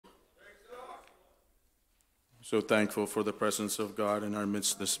So thankful for the presence of God in our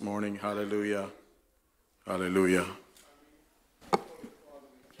midst this morning. Hallelujah. Hallelujah.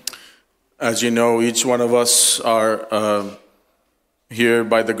 As you know, each one of us are here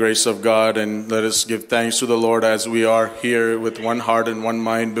by the grace of God, and let us give thanks to the Lord as we are here with one heart and one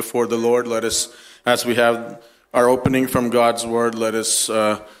mind before the Lord. Let us, as we have our opening from God's Word, let us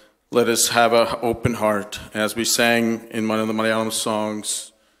have an open heart. As we sang in one of the Malayalam songs,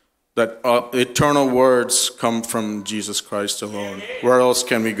 that eternal words come from Jesus Christ alone. Where else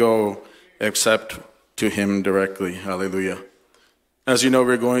can we go except to Him directly? Hallelujah. As you know,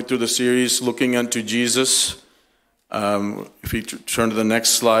 we're going through the series looking unto Jesus. If you turn to the next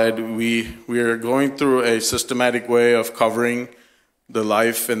slide, we are going through a systematic way of covering the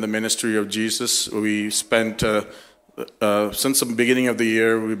life and the ministry of Jesus. We spent, since the beginning of the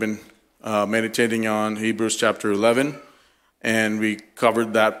year, we've been meditating on Hebrews chapter 11. And we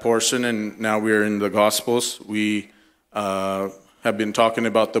covered that portion, and now we're in the Gospels. We have been talking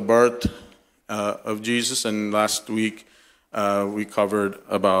about the birth of Jesus, and last week we covered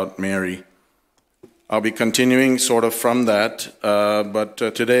about Mary. I'll be continuing sort of from that, but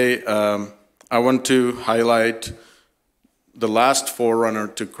today I want to highlight the last forerunner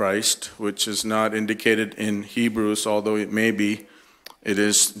to Christ, which is not indicated in Hebrews, although it may be. It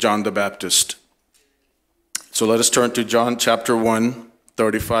is John the Baptist. So let us turn to John chapter 1,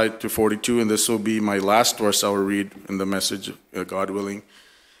 35 to 42, and this will be my last verse I will read in the message, God willing.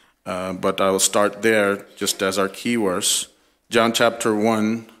 But I will start there just as our key verse. John chapter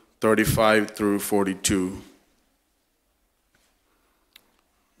 1, 35 through 42.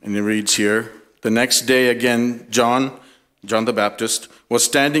 And it reads here, "The next day again, John the Baptist, was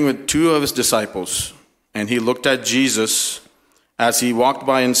standing with two of his disciples, and he looked at Jesus as he walked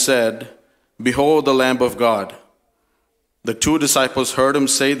by and said, 'Behold the Lamb of God.' The two disciples heard him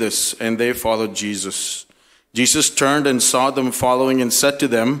say this, and they followed Jesus. Jesus turned and saw them following and said to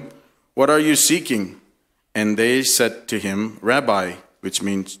them, 'What are you seeking?' And they said to him, 'Rabbi,' which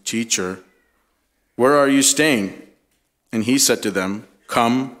means teacher, 'where are you staying?' And he said to them,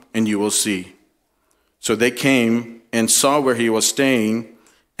 'Come and you will see.' So they came and saw where he was staying,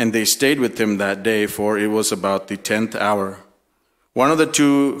 and they stayed with him that day, for it was about the 10th hour. One of the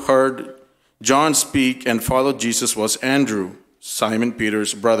two heard John speak and followed Jesus was Andrew, Simon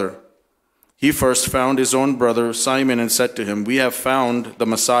Peter's brother. He first found his own brother Simon and said to him, 'We have found the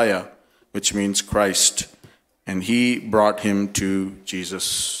Messiah,' which means Christ. And he brought him to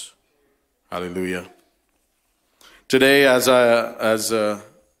Jesus." Hallelujah. Today, as the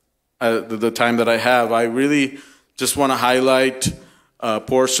time that I have, I really just want to highlight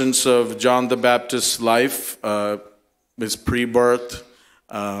portions of John the Baptist's life, his pre-birth,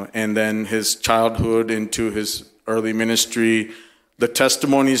 and then his childhood into his early ministry, the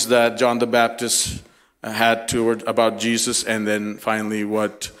testimonies that John the Baptist had about Jesus, and then finally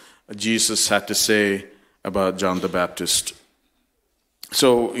what Jesus had to say about John the Baptist.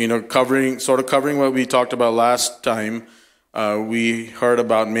 So, covering what we talked about last time, we heard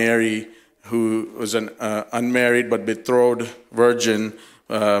about Mary, who was an unmarried but betrothed virgin,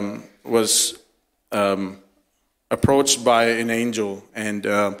 was approached by an angel and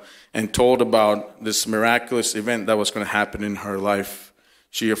told about this miraculous event that was going to happen in her life.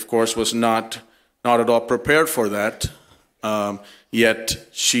 She, of course, was not at all prepared for that, yet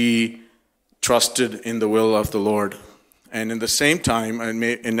she trusted in the will of the Lord. And in the same time,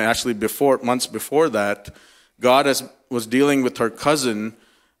 and actually months before that, God was dealing with her cousin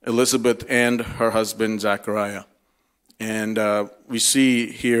Elizabeth and her husband Zachariah. And we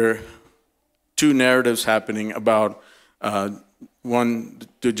see here two narratives happening about one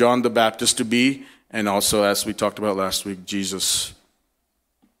to John the Baptist to be, and also, as we talked about last week, Jesus.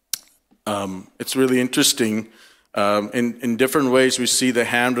 It's really interesting. In different ways, we see the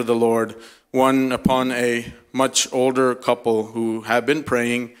hand of the Lord, one upon a much older couple who have been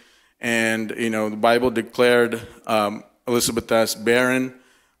praying, and the Bible declared Elizabeth as barren,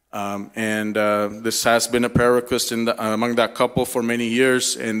 and this has been a prayer request among that couple for many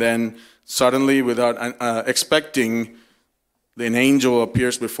years, and then suddenly, without expecting, an angel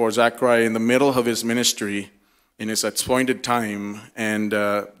appears before Zachariah in the middle of his ministry in his appointed time, and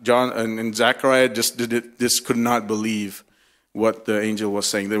Zachariah just could not believe what the angel was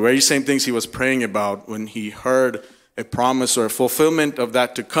saying. The very same things he was praying about, when he heard a promise or a fulfillment of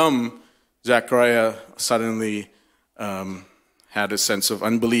that to come, Zachariah suddenly had a sense of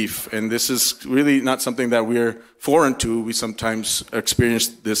unbelief. And this is really not something that we're foreign to. We sometimes experience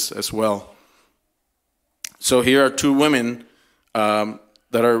this as well. So here are two women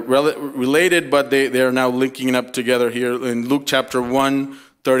that are related, but they are now linking up together here. In Luke chapter 1,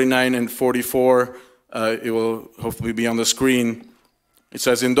 39 and 44, It will hopefully be on the screen. It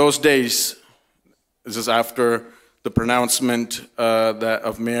says, in those days, this is after the pronouncement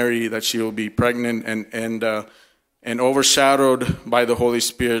of Mary that she will be pregnant and overshadowed by the Holy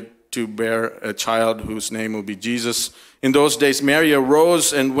Spirit to bear a child whose name will be Jesus. In those days, Mary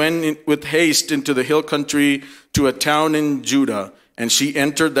arose and went with haste into the hill country to a town in Judah, and she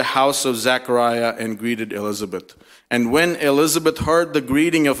entered the house of Zechariah and greeted Elizabeth. And when Elizabeth heard the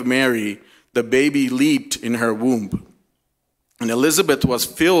greeting of Mary, the baby leaped in her womb. And Elizabeth was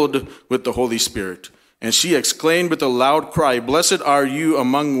filled with the Holy Spirit. And she exclaimed with a loud cry, "Blessed are you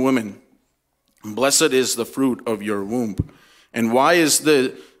among women, and blessed is the fruit of your womb. And why is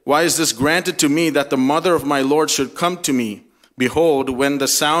this granted to me, that the mother of my Lord should come to me? Behold, when the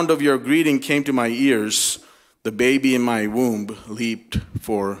sound of your greeting came to my ears, the baby in my womb leaped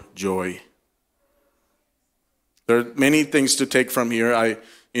for joy." There are many things to take from here.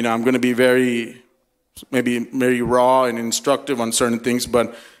 I'm going to be very raw and instructive on certain things,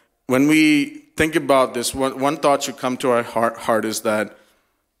 but when we think about this, one thought should come to our heart is that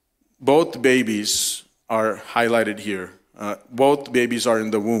both babies are highlighted here. Both babies are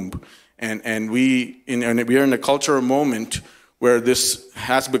in the womb, and we are in a cultural moment where this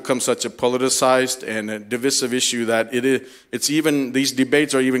has become such a politicized and a divisive issue that these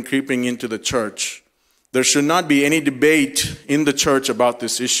debates are even creeping into the church. There should not be any debate in the church about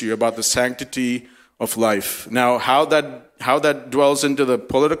this issue, about the sanctity of life. Now, how that dwells into the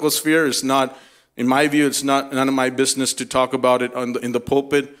political sphere is not, in my view, it's none of my business to talk about it in the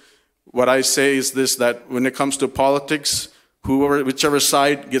pulpit. What I say is this, that when it comes to politics, whichever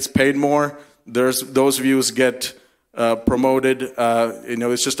side gets paid more, those views get promoted.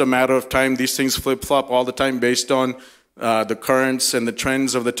 It's just a matter of time. These things flip-flop all the time based on the currents and the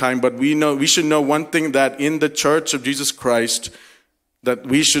trends of the time. But we should know one thing, that in the Church of Jesus Christ, that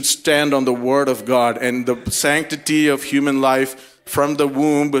we should stand on the Word of God, and the sanctity of human life from the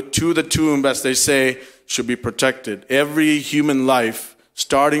womb to the tomb, as they say, should be protected. Every human life,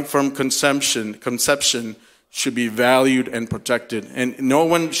 starting from conception, should be valued and protected. And no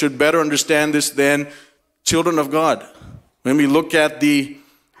one should better understand this than children of God. When we look at the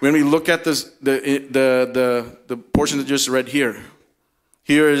portion that just read here,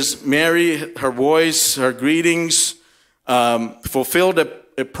 here is Mary, her voice, her greetings, fulfilled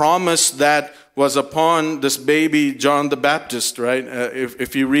a promise that was upon this baby John the Baptist, right?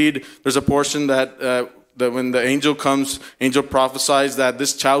 If you read, there's a portion that when the angel comes, angel prophesies that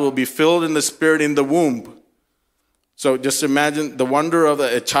this child will be filled in the Spirit in the womb. So just imagine the wonder of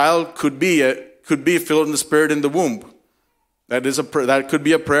a child could be filled in the Spirit in the womb. That could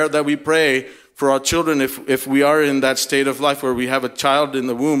be a prayer that we pray for our children if we are in that state of life where we have a child in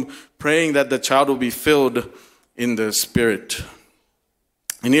the womb, praying that the child will be filled in the Spirit.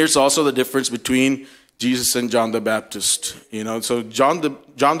 And here's also the difference between Jesus and John the Baptist. So John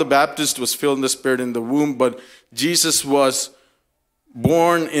the Baptist was filled in the Spirit in the womb, but Jesus was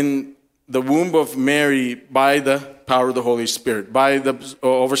born in the womb of Mary by the power of the Holy Spirit, by the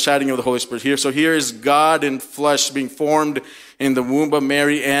overshadowing of the Holy Spirit. Here is God in flesh being formed in the womb of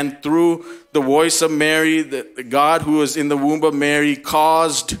Mary, and through the voice of Mary, the God who was in the womb of Mary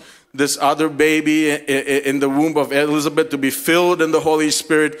caused this other baby in the womb of Elizabeth to be filled in the Holy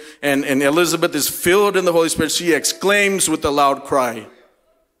Spirit, and Elizabeth is filled in the Holy Spirit. She exclaims with a loud cry.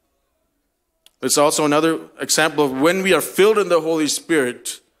 There's also another example of when we are filled in the Holy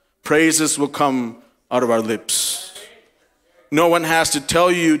Spirit, praises will come out of our lips. No one has to tell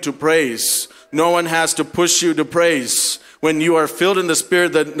you to praise. No one has to push you to praise. When you are filled in the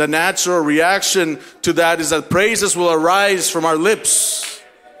Spirit, the natural reaction to that is that praises will arise from our lips.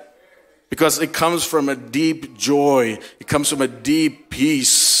 Because it comes from a deep joy. It comes from a deep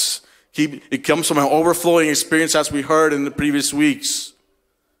peace. It comes from an overflowing experience, as we heard in the previous weeks.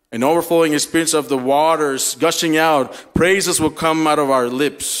 An overflowing experience of the waters gushing out. Praises will come out of our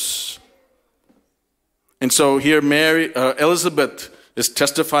lips. And so here Elizabeth is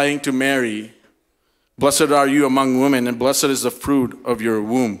testifying to Mary, "Blessed are you among women, and blessed is the fruit of your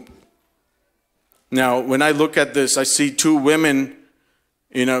womb." Now, when I look at this, I see two women.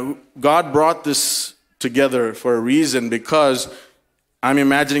 God brought this together for a reason, because I'm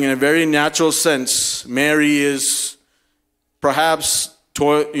imagining in a very natural sense, Mary is perhaps,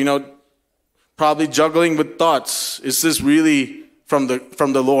 probably juggling with thoughts. Is this really from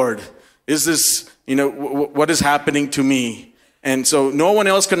the Lord? Is this, what is happening to me? And so no one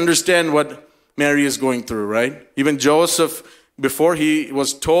else can understand what Mary is going through, right? Even Joseph, before he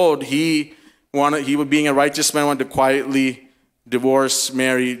was told he being a righteous man, wanted to quietly divorce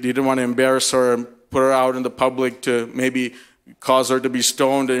Mary. He didn't want to embarrass her and put her out in the public to maybe cause her to be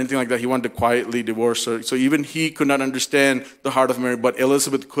stoned or anything like that. He wanted to quietly divorce her. So even he could not understand the heart of Mary, but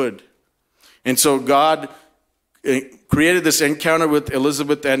Elizabeth could. And so God created this encounter with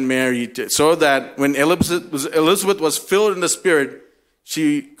Elizabeth and Mary so that when Elizabeth was filled in the Spirit,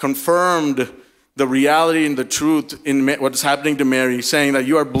 she confirmed the reality and the truth in what is happening to Mary, saying that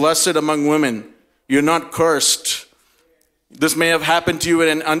you are blessed among women. You're not cursed. This may have happened to you at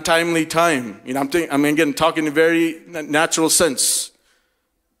an untimely time. I'm again talking in a very natural sense.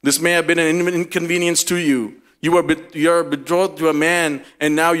 This may have been an inconvenience to you. You're betrothed to a man,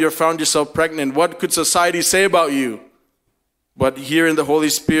 and now you've found yourself pregnant. What could society say about you? But here in the Holy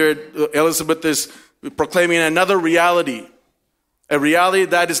Spirit, Elizabeth is proclaiming another reality. A reality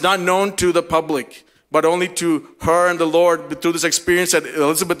that is not known to the public, but only to her and the Lord. Through this experience that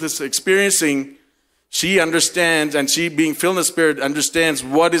Elizabeth is experiencing, she understands, and she being filled in the Spirit understands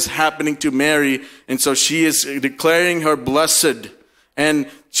what is happening to Mary. And so she is declaring her blessed. And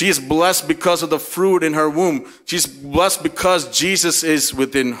she is blessed because of the fruit in her womb. She's blessed because Jesus is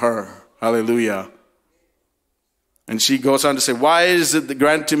within her. Hallelujah. And she goes on to say, why is it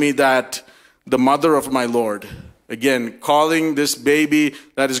granted to me that the mother of my Lord? Again, calling this baby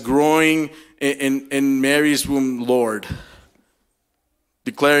that is growing in Mary's womb, Lord.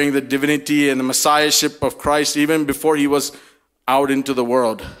 Declaring the divinity and the messiahship of Christ even before he was out into the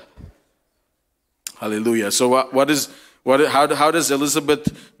world. Hallelujah. So how does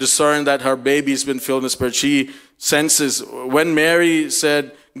Elizabeth discern that her baby has been filled in the Spirit? She senses when Mary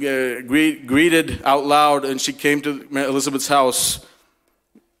said, greeted out loud, and she came to Elizabeth's house,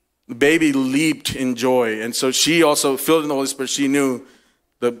 the baby leaped in joy. And so she also, filled in the Holy Spirit, she knew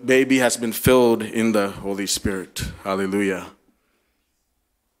the baby has been filled in the Holy Spirit. Hallelujah.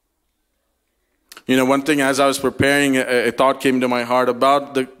 One thing as I was preparing, a thought came to my heart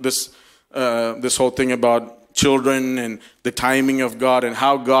about this whole thing about children and the timing of God and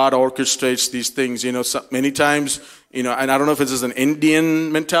how God orchestrates these things. So many times, and I don't know if this is an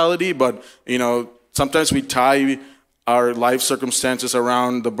Indian mentality, but, sometimes we tie our life circumstances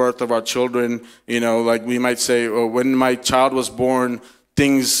around the birth of our children. Like we might say, oh, when my child was born,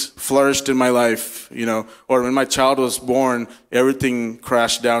 things flourished in my life, or when my child was born, everything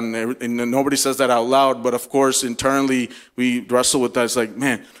crashed down. And nobody says that out loud, but of course, internally, we wrestle with that. It's like,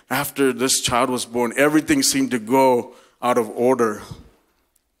 man, after this child was born, everything seemed to go out of order.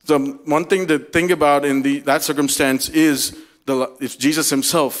 So one thing to think about in that circumstance is Jesus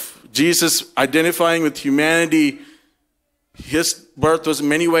himself. Jesus identifying with humanity. His birth was in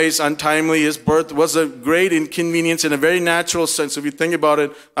many ways untimely. His birth was a great inconvenience in a very natural sense. If you think about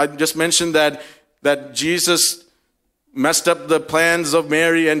it, I just mentioned that Jesus messed up the plans of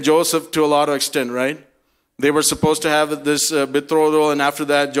Mary and Joseph to a lot of extent, right? They were supposed to have this betrothal, and after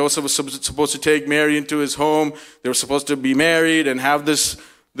that, Joseph was supposed to take Mary into his home. They were supposed to be married and have this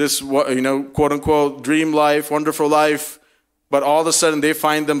quote unquote dream life, wonderful life. But all of a sudden, they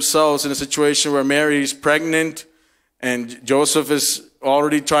find themselves in a situation where Mary is pregnant. And Joseph is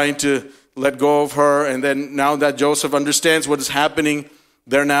already trying to let go of her. And then now that Joseph understands what is happening,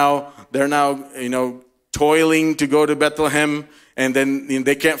 they're now toiling to go to Bethlehem. And then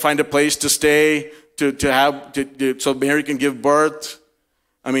they can't find a place to stay so Mary can give birth.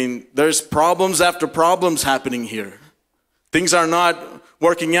 I mean, there's problems after problems happening here. Things are not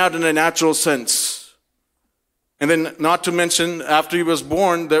working out in a natural sense. And then not to mention, after he was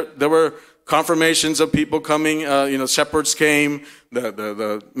born, there were confirmations of people coming, shepherds came,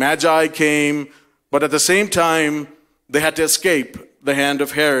 the magi came, but at the same time, they had to escape the hand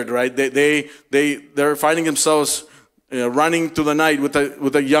of Herod, right? They're finding themselves running through the night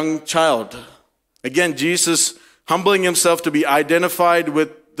with a young child. Again, Jesus humbling himself to be identified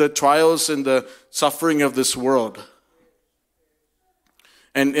with the trials and the suffering of this world.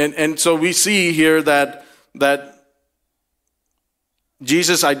 And so we see here that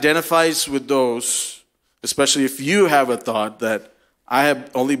Jesus identifies with those, especially if you have a thought that I have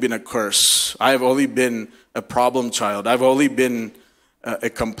only been a curse. I have only been a problem child. I've only been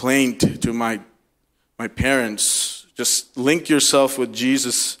a complaint to my parents. Just link yourself with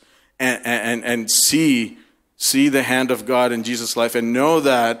Jesus and see the hand of God in Jesus' life and know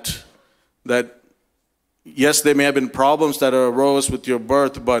that yes, there may have been problems that arose with your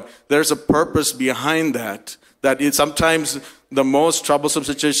birth, but there's a purpose behind that. That it's sometimes the most troublesome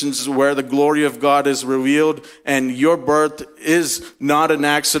situations where the glory of God is revealed, and your birth is not an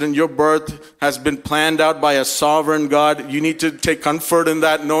accident. Your birth has been planned out by a sovereign God. You need to take comfort in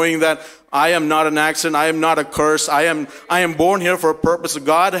that, knowing that I am not an accident. I am not a curse. I am born here for a purpose.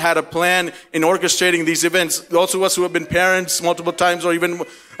 God had a plan in orchestrating these events. Those of us who have been parents multiple times, or even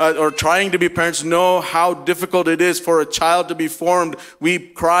or trying to be parents, know how difficult it is for a child to be formed. We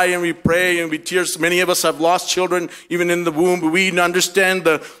cry and we pray and we tears. Many of us have lost children even in the womb. We understand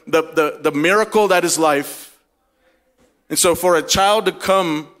the miracle that is life. And so for a child to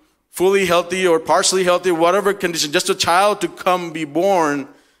come fully healthy or partially healthy, whatever condition, just a child to come be born,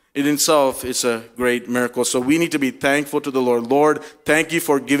 in itself is a great miracle. So we need to be thankful to the Lord. Lord, thank you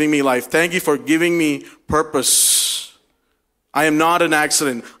for giving me life. Thank you for giving me purpose. I am not an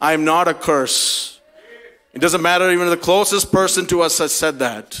accident. I am not a curse. It doesn't matter, even the closest person to us has said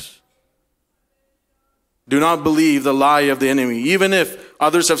that. Do not believe the lie of the enemy. Even if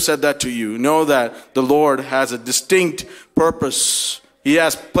others have said that to you, know that the Lord has a distinct purpose. He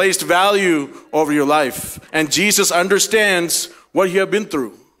has placed value over your life. And Jesus understands what you have been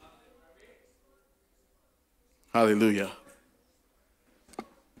through. Hallelujah.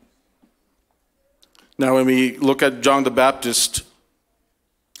 Now when we look at John the Baptist,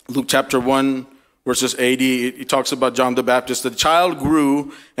 Luke chapter 1, verses 80, it talks about John the Baptist. The child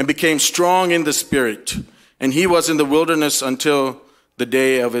grew and became strong in the spirit, and he was in the wilderness until the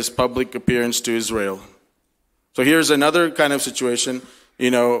day of his public appearance to Israel. So here's another kind of situation.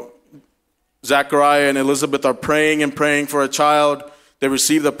 Zachariah and Elizabeth are praying and praying for a child. They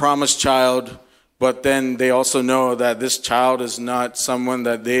receive the promised child. But then they also know that this child is not someone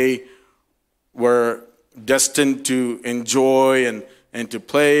that they were destined to enjoy and to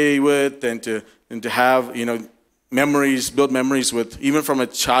play with and to have, memories, build memories with, even from a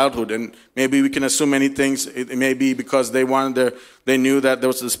childhood. And maybe we can assume many things. It may be because they knew that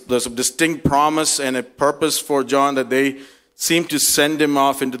there's a distinct promise and a purpose for John, that they seemed to send him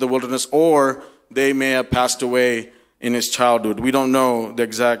off into the wilderness, or they may have passed away in his childhood. We don't know the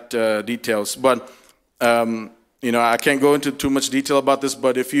exact details, but I can't go into too much detail about this.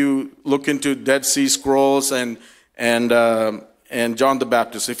 But if you look into Dead Sea Scrolls and John the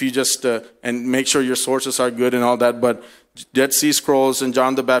Baptist, if you just and make sure your sources are good and all that, but Dead Sea Scrolls and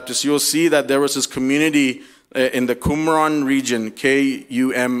John the Baptist, you'll see that there was this community in the Qumran region,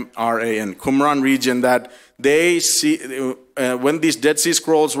 Qumran, Qumran region, that they see when these Dead Sea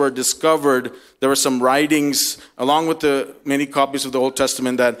Scrolls were discovered, there were some writings along with the many copies of the Old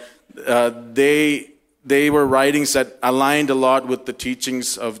Testament that they were writings that aligned a lot with the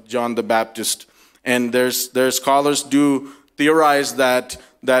teachings of John the Baptist. And there's scholars do theorize that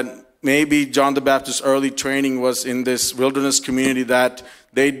maybe John the Baptist's early training was in this wilderness community, that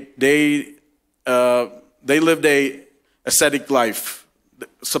they lived a ascetic life,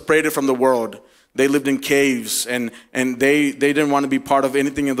 separated from the world. They lived in caves, and they didn't want to be part of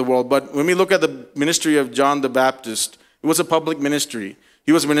anything in the world. But when we look at the ministry of John the Baptist, it was a public ministry.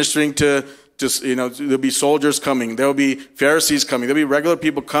 He was ministering to there'll be soldiers coming, there'll be Pharisees coming, there'll be regular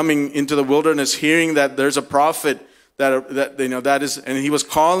people coming into the wilderness, hearing that there's a prophet that is, and he was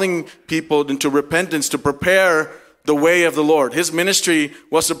calling people into repentance to prepare the way of the Lord. His ministry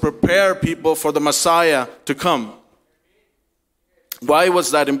was to prepare people for the Messiah to come. Why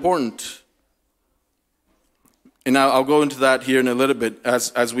was that important? And I'll go into that here in a little bit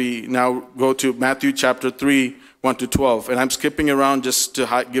as we now go to Matthew chapter 3, 1 to 12. And I'm skipping around just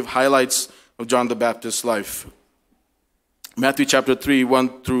to give highlights of John the Baptist's life. Matthew chapter 3,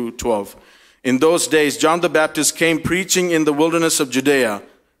 1 through 12. In those days, John the Baptist came preaching in the wilderness of Judea.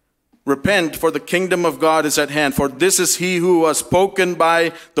 Repent, for the kingdom of God is at hand. For this is he who was spoken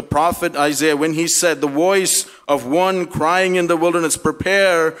by the prophet Isaiah when he said, the voice of one crying in the wilderness,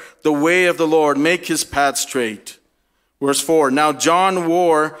 prepare the way of the Lord, make his path straight. Verse 4, now John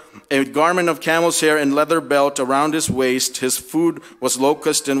wore a garment of camel's hair and leather belt around his waist. His food was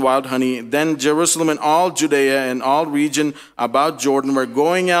locust and wild honey. Then Jerusalem and all Judea and all region about Jordan were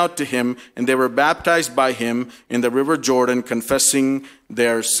going out to him, and they were baptized by him in the river Jordan, confessing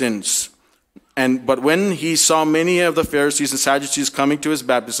their sins. But when he saw many of the Pharisees and Sadducees coming to his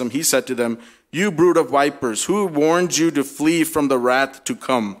baptism, he said to them, you brood of vipers, who warned you to flee from the wrath to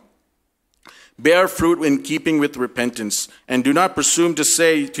come? Bear fruit in keeping with repentance, and do not presume to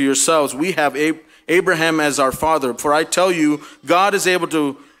say to yourselves, we have Abraham as our father. For I tell you, God is able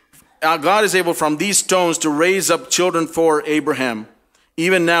from these stones to raise up children for Abraham.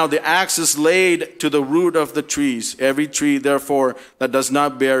 Even now the axe is laid to the root of the trees. Every tree, therefore, that does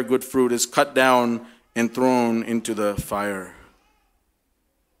not bear good fruit is cut down and thrown into the fire.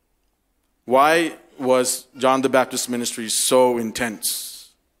 Why was John the Baptist's ministry so intense?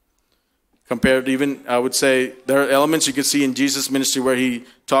 Compared to even, I would say, there are elements you can see in Jesus' ministry where he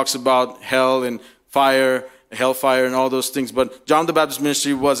talks about hell and fire hellfire and all those things. But John the Baptist's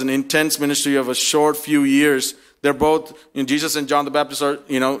ministry was an intense ministry of a short few years. They're both, Jesus and John the Baptist are,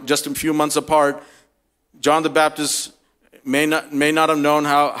 just a few months apart. John the Baptist may not have known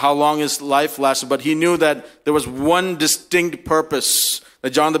how long his life lasted, but he knew that there was one distinct purpose that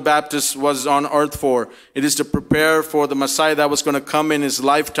John the Baptist was on earth for. It is to prepare for the Messiah that was going to come in his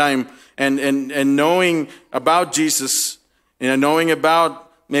lifetime. And knowing about Jesus, knowing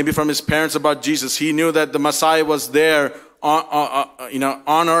about, maybe from his parents about Jesus, he knew that the Messiah was there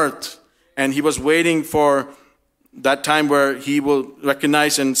on earth. And he was waiting for that time where he will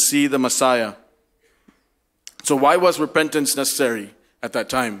recognize and see the Messiah. So why was repentance necessary at that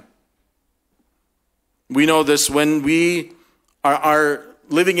time? We know this when we are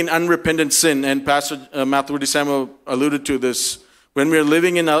living in unrepentant sin, and Pastor Matthew DeSamuel alluded to this. When we are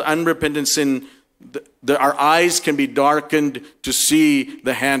living in unrepentant sin, our eyes can be darkened to see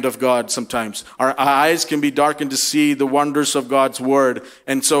the hand of God sometimes. Our eyes can be darkened to see the wonders of God's word.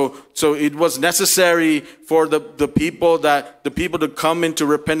 And so it was necessary for the people to come into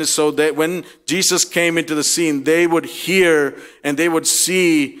repentance, so that when Jesus came into the scene, they would hear and they would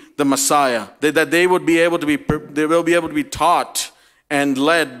see the Messiah. That they will be able to be taught and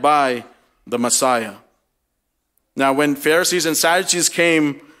led by the Messiah. Now, when Pharisees and Sadducees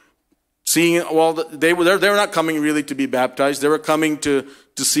came, seeing, they were not coming really to be baptized. They were coming to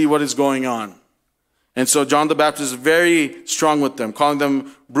see what is going on. And so John the Baptist is very strong with them, calling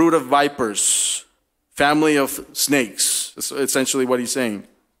them brood of vipers, family of snakes. That's essentially what he's saying.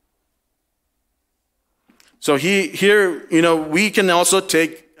 So here, we can also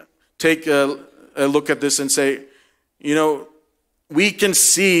take a look at this and say, we can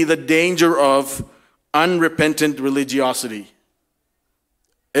see the danger of unrepentant religiosity.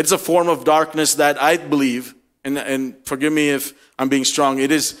 It's a form of darkness that I believe, and forgive me if I'm being strong,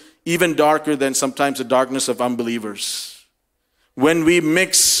 it is even darker than sometimes the darkness of unbelievers. When we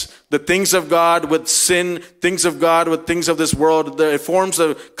mix the things of God with sin, things of God with things of this world, it forms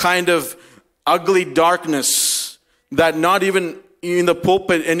a kind of ugly darkness that not even in the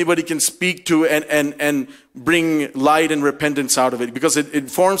pulpit anybody can speak to and bring light and repentance out of it, because it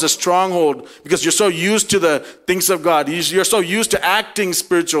forms a stronghold, because you're so used to the things of God. You're so used to acting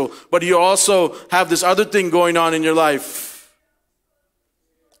spiritual, but you also have this other thing going on in your life.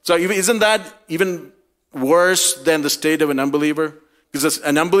 So isn't that even worse than the state of an unbeliever? Because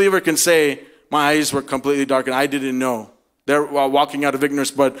an unbeliever can say, my eyes were completely dark and I didn't know. They're walking out of ignorance,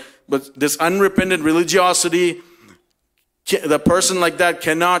 but this unrepentant religiosity, the person like that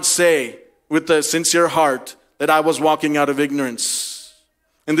cannot say with a sincere heart that I was walking out of ignorance.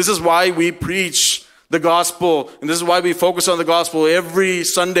 And this is why we preach the gospel, and this is why we focus on the gospel every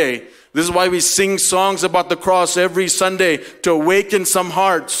Sunday. This is why we sing songs about the cross every Sunday, to awaken some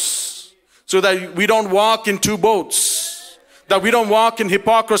hearts, so that we don't walk in two boats, that we don't walk in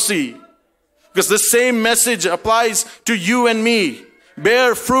hypocrisy. Because the same message applies to you and me.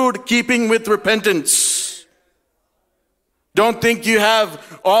 Bear fruit keeping with repentance. Don't think you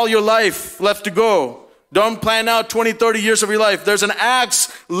have all your life left to go. Don't plan out 20, 30 years of your life. There's an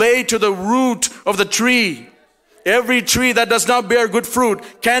axe laid to the root of the tree. Every tree that does not bear good fruit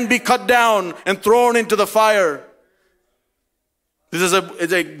can be cut down and thrown into the fire. This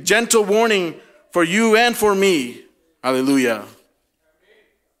is a gentle warning for you and for me. Hallelujah.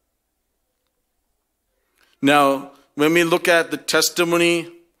 Now, when we look at the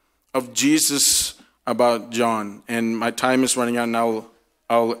testimony of Jesus about John, and my time is running out, and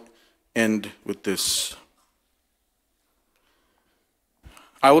I'll end with this.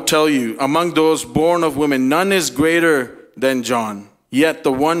 I will tell you, among those born of women, none is greater than John. Yet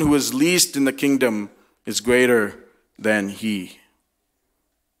the one who is least in the kingdom is greater than he.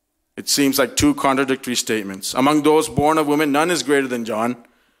 It seems like two contradictory statements. Among those born of women, none is greater than John.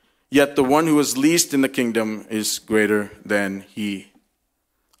 Yet the one who is least in the kingdom is greater than he.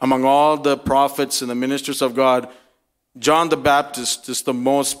 Among all the prophets and the ministers of God, John the Baptist is the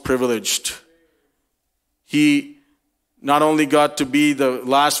most privileged. He not only got to be the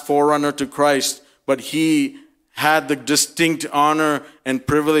last forerunner to Christ, but he had the distinct honor and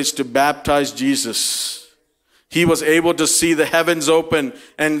privilege to baptize Jesus. He was able to see the heavens open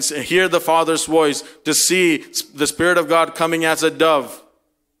and hear the Father's voice, to see the Spirit of God coming as a dove.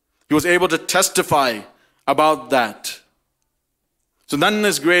 He was able to testify about that. So none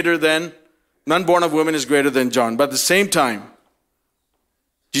born of women is greater than John. But at the same time,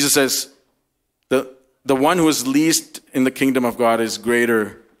 Jesus says, the one who is least in the kingdom of God is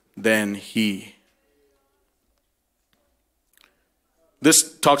greater than he.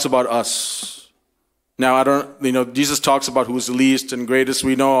 This talks about us. Now, Jesus talks about who's least and greatest.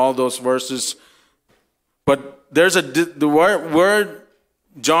 We know all those verses. But there's where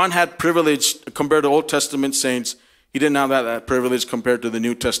John had privilege compared to Old Testament saints, he didn't have that privilege compared to the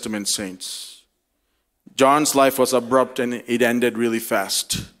New Testament saints. John's life was abrupt and it ended really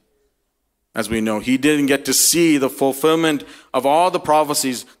fast. As we know, he didn't get to see the fulfillment of all the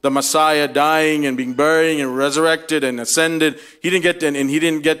prophecies, the Messiah dying and being buried and resurrected and ascended. He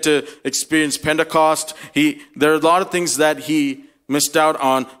didn't get to experience Pentecost. There are a lot of things that he missed out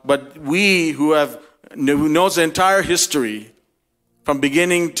on. But we who knows the entire history from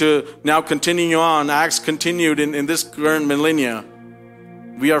beginning to now continuing on, Acts continued in this current millennia,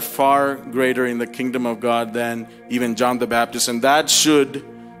 we are far greater in the kingdom of God than even John the Baptist, and that should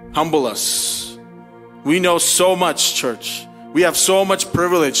humble us. We know so much, church. We have so much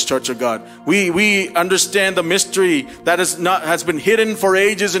privilege, church of God. We understand the mystery that has been hidden for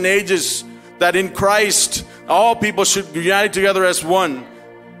ages and ages, that in Christ all people should be united together as one.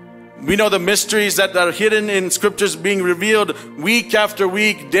 We know the mysteries that are hidden in scriptures being revealed week after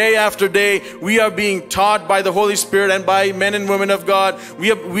week, day after day. We are being taught by the Holy Spirit and by men and women of God.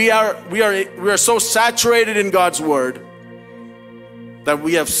 We are so saturated in God's word that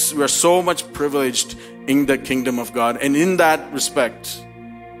we are so much privileged in the kingdom of God. And in that respect,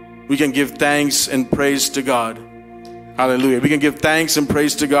 we can give thanks and praise to God. Hallelujah. We can give thanks and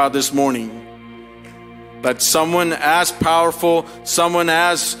praise to God this morning that someone as powerful, someone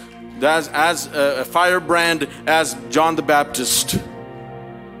as a firebrand as John the Baptist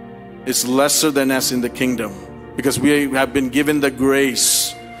is lesser than us in the kingdom, because we have been given the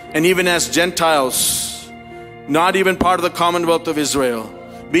grace. And even as Gentiles, not even part of the commonwealth of Israel,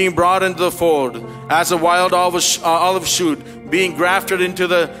 being brought into the fold as a wild olive shoot, being grafted into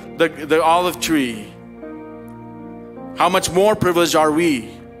the olive tree, how much more privileged are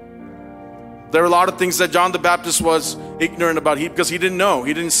we? There are a lot of things that John the Baptist was ignorant about because he didn't know.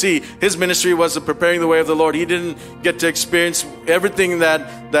 He didn't see. His ministry was preparing the way of the Lord. He didn't get to experience everything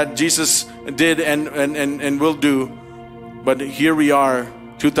that Jesus did and will do. But here we are,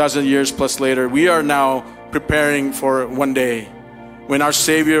 2,000 years plus later. We are now preparing for one day when our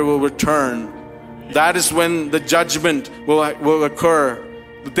Savior will return. That is when the judgment will occur.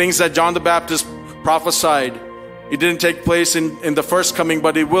 The things that John the Baptist prophesied, it didn't take place in the first coming,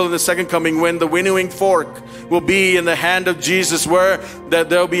 but it will in the second coming, when the winnowing fork will be in the hand of Jesus, where there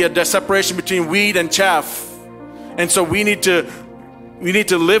will be a separation between wheat and chaff. And so we need to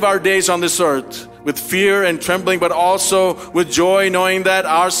live our days on this earth with fear and trembling, but also with joy, knowing that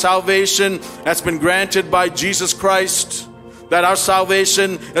our salvation has been granted by Jesus Christ, that our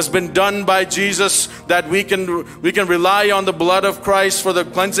salvation has been done by Jesus, that we can rely on the blood of Christ for the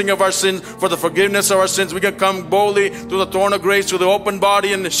cleansing of our sins, for the forgiveness of our sins. We can come boldly to the throne of grace, to the open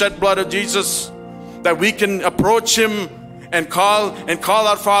body and the shed blood of Jesus, that we can approach Him and call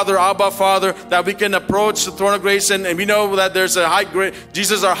out Father, Abba, Father, that we can approach the throne of grace. And we know that there's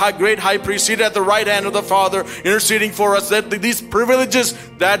Jesus, our great high priest, seated at the right hand of the Father, interceding for us. That these privileges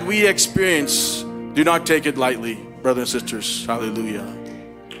that we experience, do not take it lightly, brothers and sisters. Hallelujah.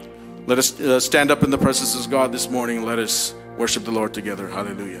 Let us stand up in the presence of God this morning and let us worship the Lord together.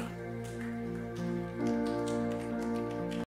 Hallelujah.